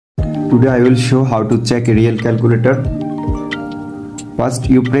Today I will show how to check a real calculator. First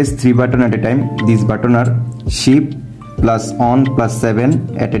you press 3 buttons at a time. These buttons are shift plus on plus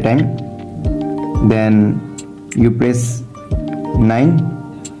 7 at a time. Then you press 9.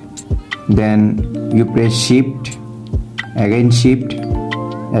 Then you press shift, again shift,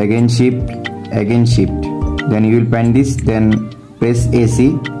 again shift, again shift. Then you will find this. Then press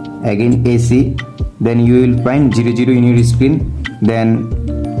AC, again AC. Then you will find 00 in your screen. Then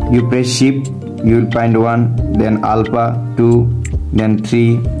you press shift, you will find 1, then alpha 2, then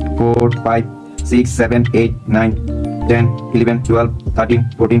 3, 4, 5, 6, 7, 8, 9, 10, 11, 12, 13,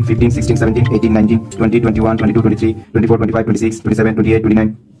 14, 15, 16, 17, 18, 19, 20, 21, 22, 23, 24, 25, 26, 27, 28,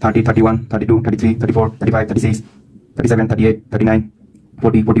 29, 30, 31, 32, 33, 34, 35, 36, 37, 38, 39,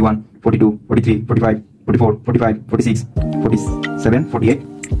 40, 41, 42, 43, 45, 44, 45, 46, 47, 48.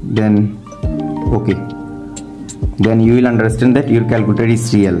 Then okay. Then you will understand that your calculator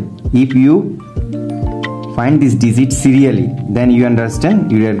is real. If you find this digit serially, then you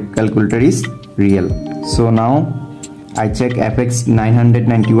understand your calculator is real. So now I check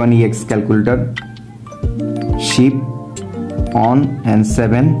fx-991EX calculator. Shift on and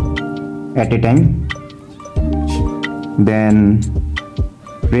 7 at a time. Then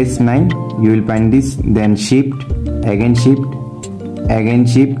press 9, you will find this. Then shift, again shift, again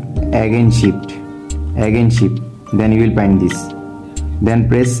shift, again shift, again shift. Then you will find this. Then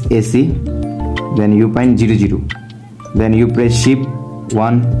press AC. Then you find 00. Then you press shift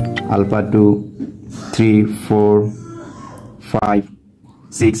 1, alpha 2, 3, 4, 5,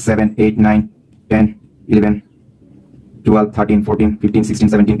 6, 7, 8, 9, 10, 11, 12, 13, 14, 15, 16,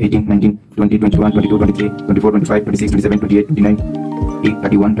 17, 18, 19, 20, 21, 22, 23, 24, 25, 26, 27, 28, 29, 30,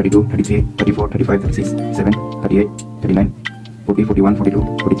 31, 32, 33, 34, 35, 36, 37, 38, 39, 40, 41, 42,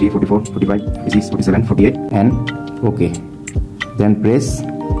 43, 44, 45, 46, 47, 48, and okay. Then press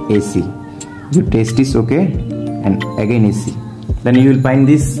AC. Your test is okay, and again AC. Then you will find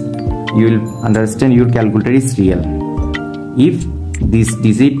this. You will understand your calculator is real. If this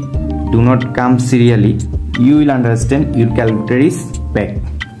digit do not come serially, you will understand your calculator is fake.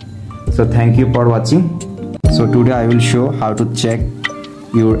 So thank you for watching. So today I will show how to check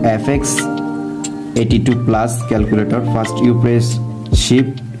your fx-82Plus calculator. First you press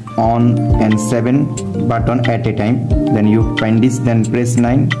shift on and 7 button at a time. Then you find this. Then press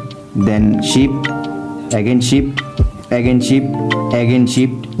 9. Then shift, again shift, again shift, again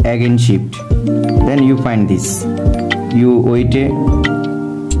shift, again shift. Then you find this. You wait a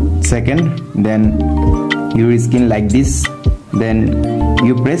second. Then your skin like this. Then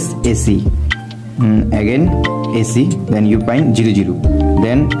you press AC, again AC. Then you find 00.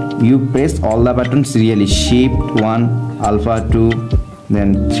 Then you press all the buttons serially. Shift 1, alpha 2,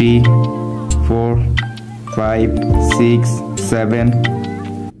 then 3, 4, 5, 6, 7,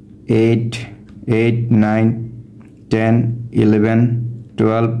 8, 9, 10, 11,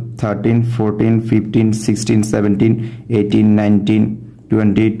 12, 13, 14, 15, 16, 17, 18, 19,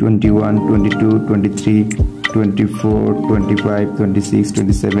 20, 21, 22, 23, 24, 25, 26,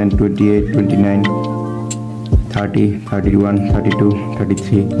 27, 28, 29, 30, 31, 32,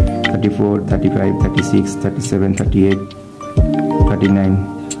 33, 34, 35, 36, 37, 38, 39,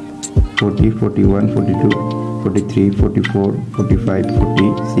 40, 41, 42, 43, 44, 45,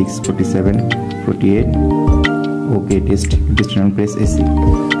 46, 47, 48. Okay, test and press AC.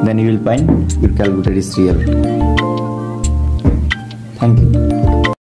 Then you will find your calculator is real. Thank you.